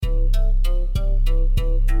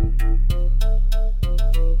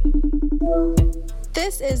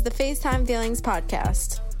This is the FaceTime Feelings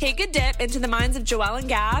podcast. Take a dip into the minds of Joelle and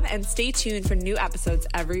Gab and stay tuned for new episodes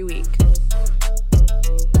every week.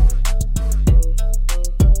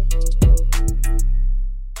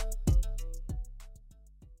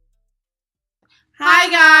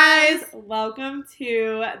 Hi guys! Welcome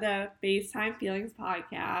to the FaceTime Feelings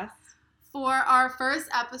podcast. For our first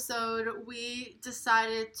episode, we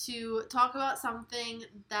decided to talk about something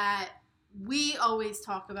that we always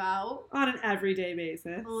talk about. On an everyday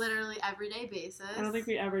basis. Literally everyday basis. I don't think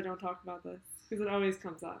we ever don't talk about this because it always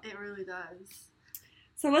comes up. It really does.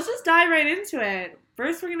 So let's just dive right into it.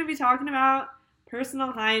 First, we're going to be talking about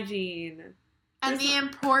personal hygiene. And the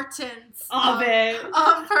importance of it.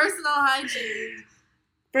 Of personal hygiene.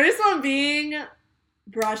 First one being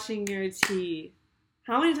brushing your teeth.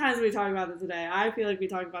 How many times have we talked about this today? I feel like we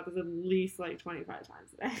talk about this at least like 25 times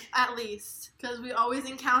a day. At least. Because we always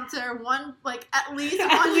encounter one, like at least one.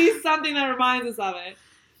 At least something that reminds us of it.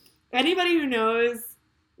 Anybody who knows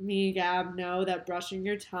me, Gab, know that brushing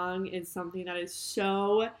your tongue is something that is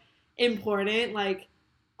so important. Like,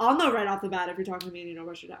 I'll know right off the bat if you're talking to me and you don't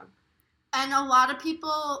brush your tongue. And a lot of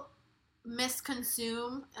people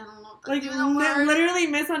misconsume, and like literally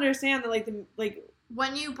misunderstand that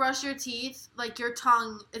when you brush your teeth, like your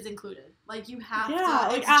tongue is included. Like you have to.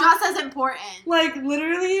 Like, it's just as important. Like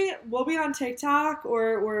literally, we'll be on TikTok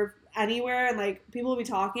or anywhere, and like people will be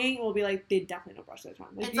talking, and we'll be like, they definitely don't brush their tongue.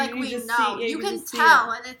 Like, it's like we know. You can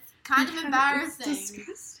tell, and it's kind of embarrassing. It's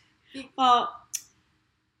disgusting. Well,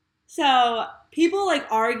 so people like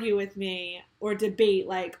argue with me or debate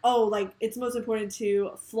like, oh, like it's most important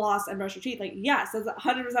to floss and brush your teeth. Like, yes, that's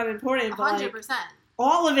 100% important. 100%. But, like,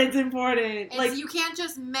 all of it's important. Like, you can't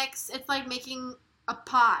just mix. It's like making a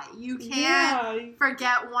pie. You can't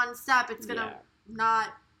forget one step. It's gonna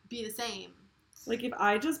not be the same. Like, if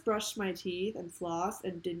I just brushed my teeth and flossed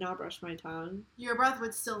and did not brush my tongue, your breath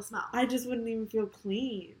would still smell. I just wouldn't even feel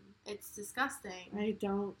clean. It's disgusting.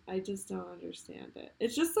 I just don't understand it.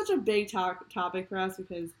 It's just such a big topic for us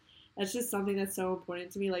because that's just something that's so important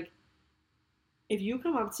to me. Like, if you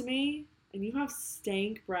come up to me and you have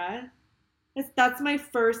stank breath, that's my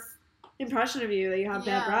first impression of you, that you have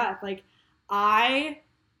bad breath. Like, I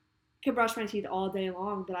could brush my teeth all day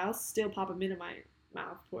long, but I'll still pop them into my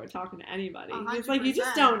mouth before talking to anybody. 100%. It's like, you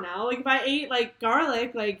just don't know. Like, if I ate, like,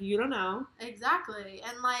 garlic, like, you don't know. Exactly.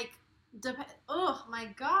 And, like, oh my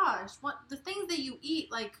gosh, what the things that you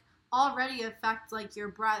eat like already affect like your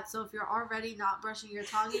breath. So if you're already not brushing your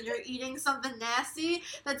tongue and you're eating something nasty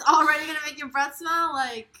that's already gonna make your breath smell,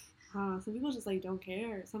 like some people just like don't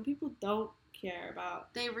care. Some people don't care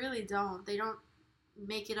about. They really don't. They don't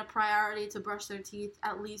make it a priority to brush their teeth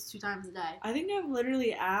at least 2 times a day. I think I've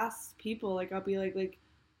literally asked people, like, I'll be like,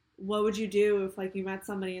 what would you do if, like, you met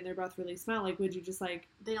somebody and their breath really smelled? Like, would you just, like,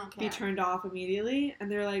 they don't care. Be turned off immediately?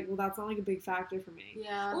 And they're like, well, that's not, like, a big factor for me.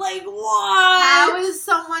 Yeah. Like, what? How is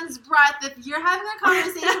someone's breath, if you're having a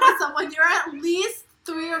conversation with someone, you're at least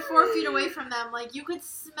 3 or 4 feet away from them. Like, you could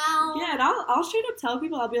smell. Yeah, and I'll straight up tell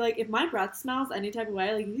people, I'll be like, if my breath smells any type of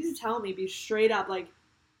way, like, you need to tell me, be straight up, like,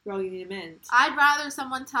 girl, you need a mint. I'd rather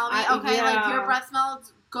someone tell me, like, your breath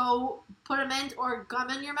smells, go put a mint or gum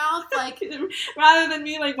in your mouth, like, rather than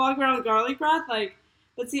me like walking around with garlic breath, like.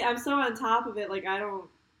 But see, I'm so on top of it, like I don't.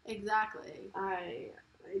 Exactly. I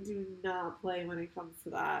do not play when it comes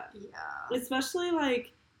to that. Yeah. Especially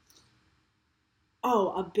like.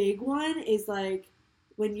 Oh, a big one is like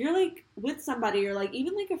when you're like with somebody or like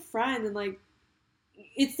even like a friend and like,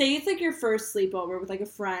 it's like your first sleepover with like a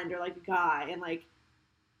friend or like a guy and like.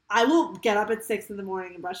 I will get up at 6 in the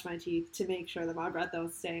morning and brush my teeth to make sure that my breath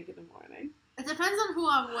don't stink in the morning. It depends on who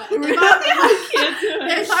I'm with. Really? I can't do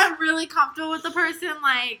it. If I'm really comfortable with the person,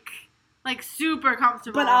 like super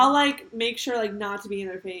comfortable. But I'll like make sure like not to be in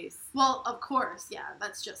their face. Well, of course, yeah.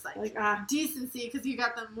 That's just like decency because you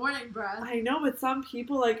got the morning breath. I know, but some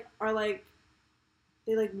people like are like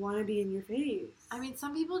they like want to be in your face. I mean,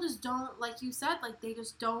 some people just don't, like you said, like they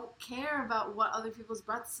just don't care about what other people's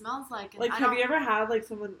breath smells like. And like, have you ever had like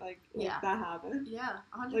someone like that happen? Yeah,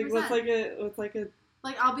 100%. Like, what's like a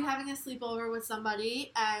like I'll be having a sleepover with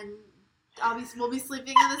somebody, and we'll be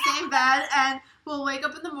sleeping in the same bed, and we'll wake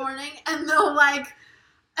up in the morning, and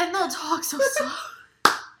they'll talk so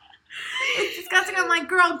soft. It's disgusting. I'm like,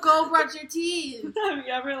 girl, go brush your teeth. Have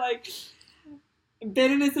you ever like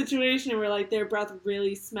been in a situation where like their breath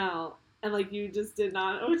really smelled and like you just did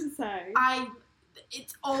not know what to say?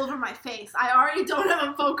 It's all over my face. I already don't have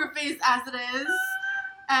a poker face as it is,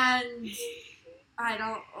 and I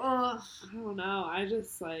don't know. I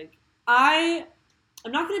just like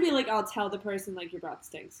I'm not gonna be like, I'll tell the person like your breath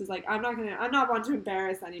stinks, because like I'm not one to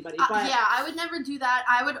embarrass anybody. But yeah, I would never do that.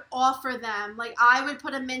 I would offer them, like, I would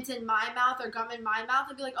put a mint in my mouth or gum in my mouth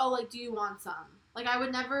and be like, oh, like, do you want some? Like, I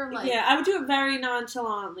would never, like... Yeah, I would do it very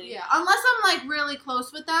nonchalantly. Yeah, unless I'm, like, really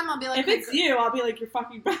close with them, I'll be like... If it's you, I'll be like, your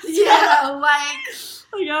fucking breath stinks. Yeah, like...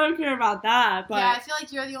 Like, I don't care about that, but... Yeah, I feel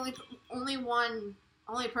like you're the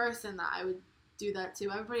only person that I would do that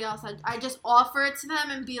to. Everybody else, I just offer it to them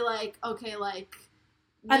and be like, okay, like...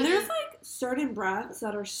 And there's, like, certain breaths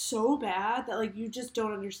that are so bad that, like, you just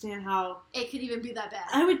don't understand how... It could even be that bad.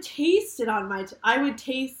 I would taste it on my... I would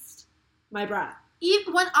taste my breath.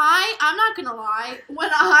 Even when I'm not gonna lie, when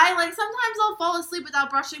I, like, sometimes I'll fall asleep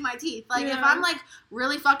without brushing my teeth. Like, if I'm, like,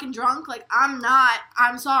 really fucking drunk, like,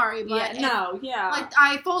 I'm sorry, but... Like,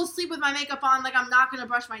 I fall asleep with my makeup on, like, I'm not gonna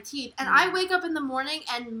brush my teeth. And I wake up in the morning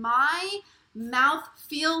and my mouth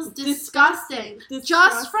feels disgusting.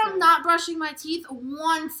 Just from not brushing my teeth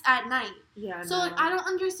once at night. Yeah, so, like, I don't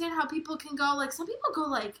understand how people can go, like, some people go,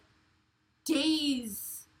 like, days...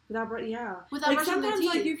 Without like brushing sometimes, their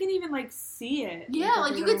teeth. like, you can even, like, see it. Yeah,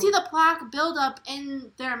 like, you can see the plaque build up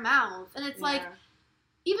in their mouth. And it's, like,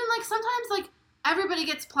 even, like, sometimes, like, everybody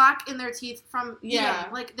gets plaque in their teeth from eating.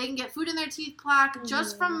 Like, they can get food in their teeth plaque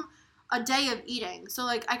just from a day of eating. So,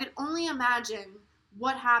 like, I could only imagine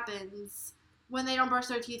what happens when they don't brush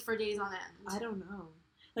their teeth for days on end. I don't know.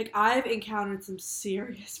 Like, I've encountered some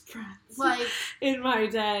serious breaths, like, in my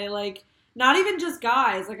day. Like, not even just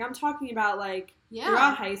guys. Like, I'm talking about, like... Yeah.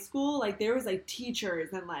 Throughout high school, like, there was, like,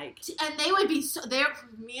 teachers and, like... And they would be so...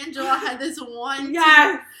 Me and Joel had this one...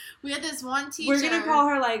 Yes! We had this one teacher... We're gonna call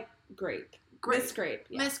her, like, Grape. Miss Grape.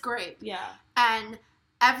 Yeah. Miss Grape. Yeah. And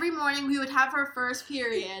every morning we would have her first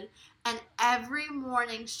period, and every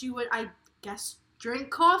morning she would, I guess, drink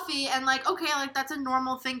coffee, and, like, okay, like, that's a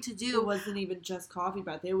normal thing to do. It wasn't even just coffee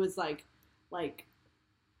breath. It was, like,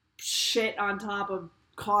 shit on top of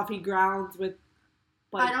coffee grounds with...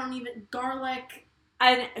 Like, garlic.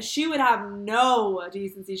 And she would have no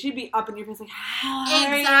decency. She'd be up in your face like, how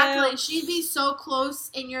Exactly. are you? She'd be so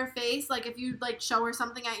close in your face. Like, if you, like, show her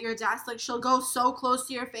something at your desk, like, she'll go so close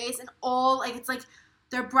to your face and it's like,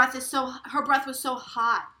 her breath was so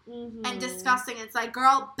hot and disgusting. It's like,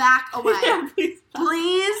 girl, back away. Yeah,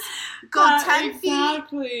 please go 10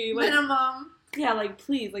 exactly. feet Like, minimum. Yeah, like,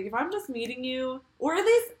 please. Like, if I'm just meeting you, or at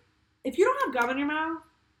least, if you don't have gum in your mouth,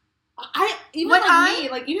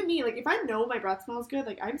 even me, like, if I know my breath smells good,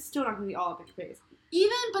 like, I'm still not gonna be all up in your face.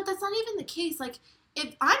 But that's not even the case. Like,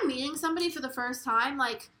 if I'm meeting somebody for the first time,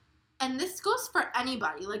 like, and this goes for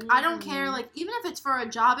anybody, like, I don't care, like, even if it's for a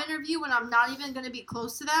job interview when I'm not even gonna be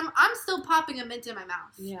close to them, I'm still popping a mint in my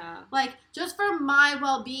mouth. Yeah. Like, just for my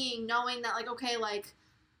well-being, knowing that, like, okay, like,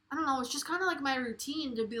 I don't know, it's just kind of like my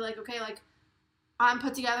routine to be like, okay, like, I'm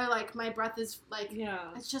put together, like, my breath is, like,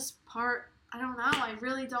 it's just part... I don't know. I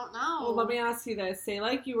really don't know. Well, let me ask you this. Say,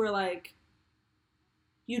 like, you were, like,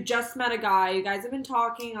 you just met a guy. You guys have been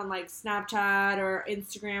talking on, like, Snapchat or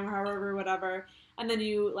Instagram or however, whatever. And then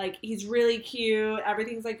you, like, he's really cute.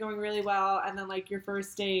 Everything's, like, going really well. And then, like, your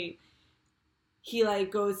first date, he,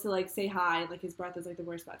 like, goes to, like, say hi. And, like, his breath is, like, the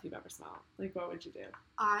worst breath you've ever smelled. Like, what would you do?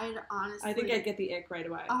 I'd honestly... I think I'd get the ick right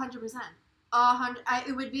away. 100%.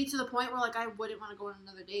 It would be to the point where, like, I wouldn't want to go on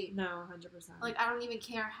another date. No, 100%. Like, I don't even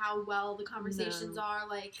care how well the conversations are.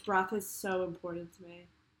 Like, breath is so important to me.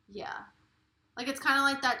 Yeah. Like, it's kind of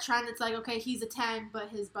like that trend. It's like, okay, he's a 10, but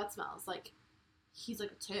his butt smells. Like, he's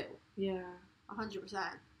like a 2. Yeah. 100%.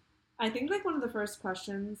 I think, like, one of the first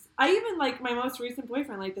questions, I even, like, my most recent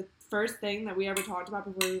boyfriend, like, the first thing that we ever talked about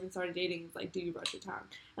before we even started dating is, like, do you brush your tongue?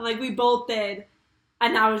 And, like, we both did.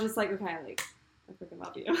 And I was just like, okay, like... I freaking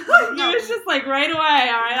love you. It was just like right away,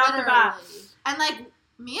 all right, off the bat. And like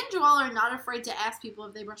me and Joel are not afraid to ask people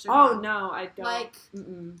if they brush their tongue. tongue. No, I don't. Like,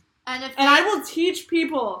 and if I will teach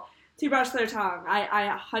people to brush their tongue.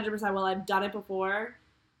 I 100% will. I've done it before,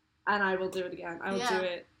 and I will do it again. I will do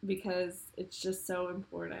it because it's just so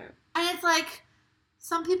important. And it's like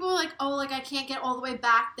some people are like, oh, like I can't get all the way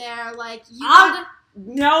back there. Like you gotta.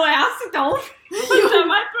 No, I asked the whole brush down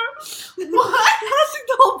my throat. What? I asked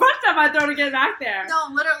the whole brush down my throat to get back there. No,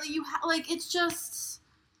 literally, like, it's just,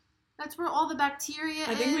 that's where all the bacteria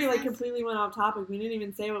I think we, like, completely went off topic. We didn't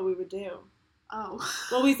even say what we would do. Oh.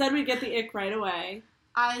 Well, we said we'd get the ick right away.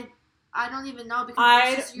 I don't even know because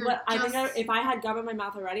I think if I had gum in my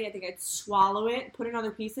mouth already, I think I'd swallow it, put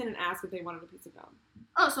another piece in, and ask if they wanted a piece of gum.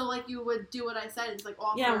 Oh, so, like, you would do what I said, it's like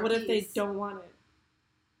offer Yeah, what a if they don't want it?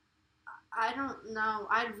 I don't know.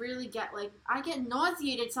 I really get, like, I get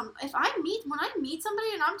nauseated when I meet somebody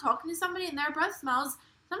and I'm talking to somebody and their breath smells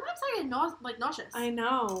Sometimes I get nauseous. I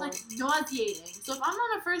know. It's like nauseating. So if I'm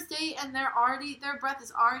on a first date and their breath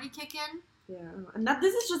is already kicking. Yeah, and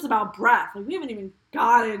this is just about breath. Like, we haven't even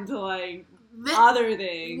got into, like, other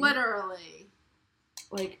things. Literally.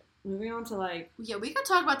 Like, moving on to, like... Yeah, we could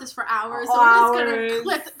talk about this for hours, so we're just gonna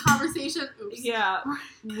clip the conversation. Oops. Yeah.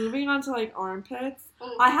 Moving on to, like, armpits.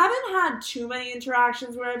 Oh. I haven't had too many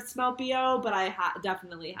interactions where I've smelled BO, but I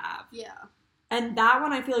definitely have. Yeah. And that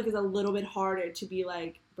one I feel like is a little bit harder to be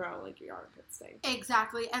like, bro, like, your armpits stink.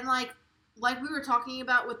 Exactly. And, like we were talking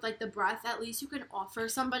about with, like, the breath, at least you can offer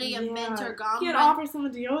somebody a mint or gum. You can offer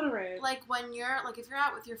someone deodorant. Like, when you're, like, if you're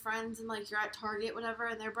out with your friends and, like, you're at Target, whatever,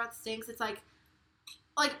 and their breath stinks, it's like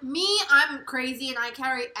me, I'm crazy and I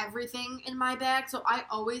carry everything in my bag, so I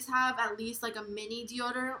always have at least, like, a mini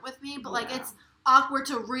deodorant with me, but, like, it's awkward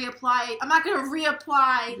to reapply. I'm not going to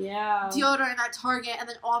reapply deodorant at Target and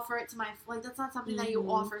then offer it to my, like, that's not something that you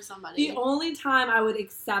offer somebody. The only time I would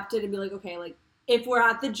accept it and be like, okay, like, if we're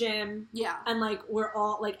at the gym and, like, we're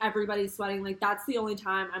all, like, everybody's sweating, like, that's the only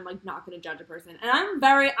time I'm, like, not going to judge a person. And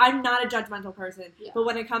I'm not a judgmental person, but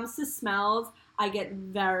when it comes to smells, I get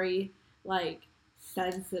very, like,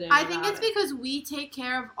 sensitive. I think it's because we take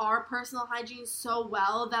care of our personal hygiene so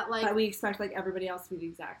well that, like... that we expect, like, everybody else to be the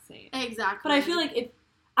exact same. Exactly. But I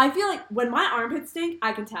feel like when my armpits stink,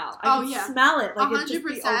 I can tell. I can smell it. Like, 100%. It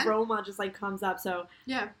just, the aroma just, like, comes up. So,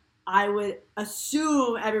 I would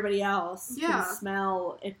assume everybody else can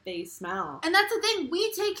smell if they smell. And that's the thing.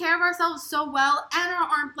 We take care of ourselves so well, and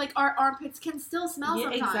our armpits can still smell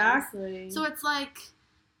sometimes. Exactly. So it's like,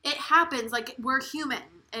 it happens. Like, we're human.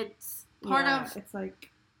 It's part of... It's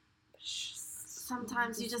like...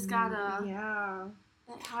 Sometimes you just gotta... Yeah.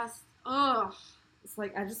 It has... Ugh. It's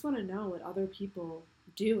like, I just want to know what other people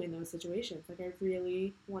do in those situations. Like, I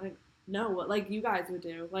really want to know what, like, you guys would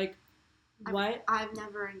do. Like, what? I've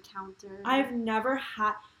never encountered... I've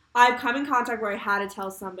come in contact where I had to tell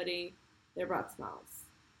somebody their breath smells.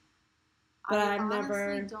 But I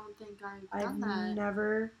honestly don't think I've done that. I've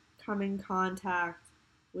never come in contact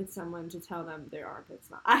with someone to tell them their armpits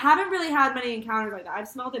smell. I haven't really had many encounters like that. I've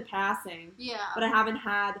smelled it passing. Yeah. But I haven't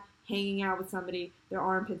had hanging out with somebody, their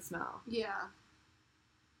armpits smell. Yeah.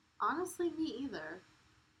 Honestly, me either.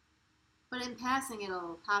 But in passing,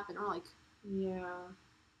 it'll happen. Or, like... Yeah.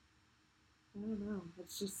 I don't know.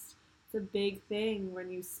 It's a big thing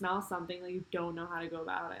when you smell something, like, you don't know how to go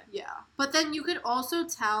about it. Yeah. But then you could also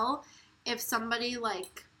tell if somebody,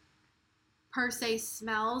 like, per se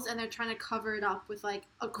smells and they're trying to cover it up with, like,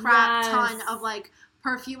 a crap ton of, like,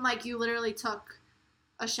 perfume. Like, you literally took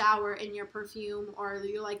a shower in your perfume, or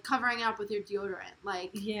you're, like, covering it up with your deodorant. Like,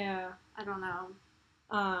 yeah. I don't know.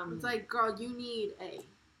 It's like, girl, you need a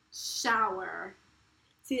shower.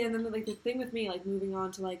 See, and then, like, the thing with me, like, moving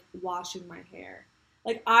on to, like, washing my hair.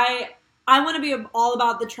 Like, I want to be all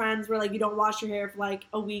about the trends where, like, you don't wash your hair for, like,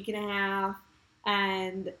 a week and a half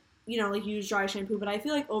and, you know, like, use dry shampoo. But I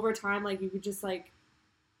feel like over time, like, you could just, like...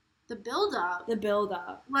 The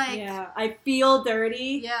build-up. Like... Yeah. I feel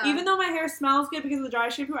dirty. Yeah. Even though my hair smells good because of the dry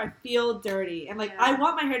shampoo, I feel dirty. And, like, I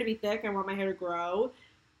want my hair to be thick. I want my hair to grow.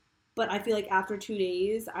 But I feel like after 2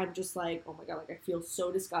 days, I'm just like, oh my god, like, I feel so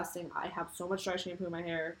disgusting. I have so much dry shampoo in my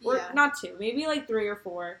hair. Or not 2, maybe like 3 or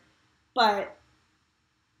 4. But,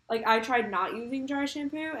 like, I tried not using dry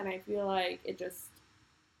shampoo, and I feel like it just,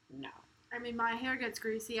 no. I mean, my hair gets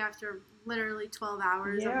greasy after literally 12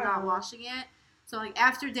 hours of not washing it. So, like,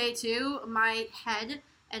 after day 2, my head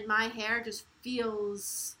and my hair just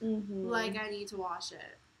feels like I need to wash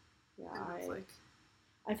it. Yeah,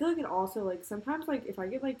 I feel like it also, like, sometimes, like, if I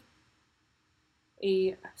get, like,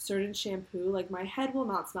 a certain shampoo, like, my head will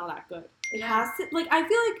not smell that good. It has to, like, I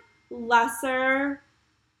feel like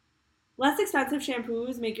less expensive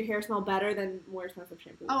shampoos make your hair smell better than more expensive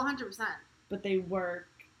shampoos. Oh, 100%. But they work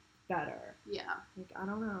better. Yeah. Like, I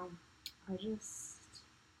don't know.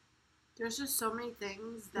 There's just so many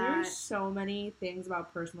things There's so many things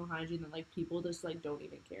about personal hygiene that, like, people just, like, don't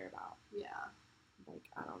even care about. Yeah. Like,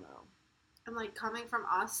 I don't know. And, like, coming from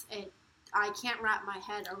us, I can't wrap my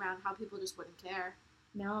head around how people just wouldn't care.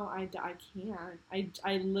 No, I can't.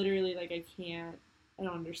 I literally, like, I can't. I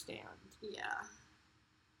don't understand. Yeah.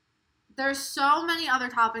 There's so many other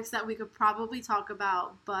topics that we could probably talk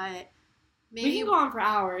about, but maybe... We can go on for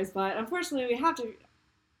hours, but unfortunately we have to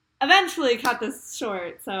eventually cut this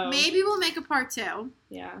short, so... Maybe we'll make a part 2.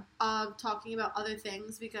 Yeah. Of talking about other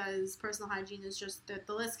things, because personal hygiene is just...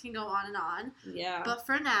 The list can go on and on. Yeah. But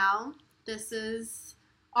for now, this is...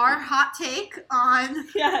 our hot take on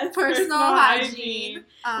personal hygiene.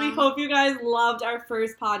 We hope you guys loved our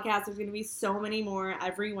first podcast. There's going to be so many more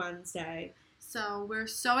every Wednesday. So we're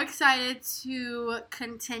so excited to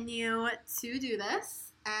continue to do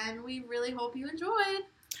this. And we really hope you enjoyed.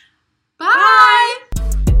 Bye!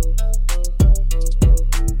 Bye.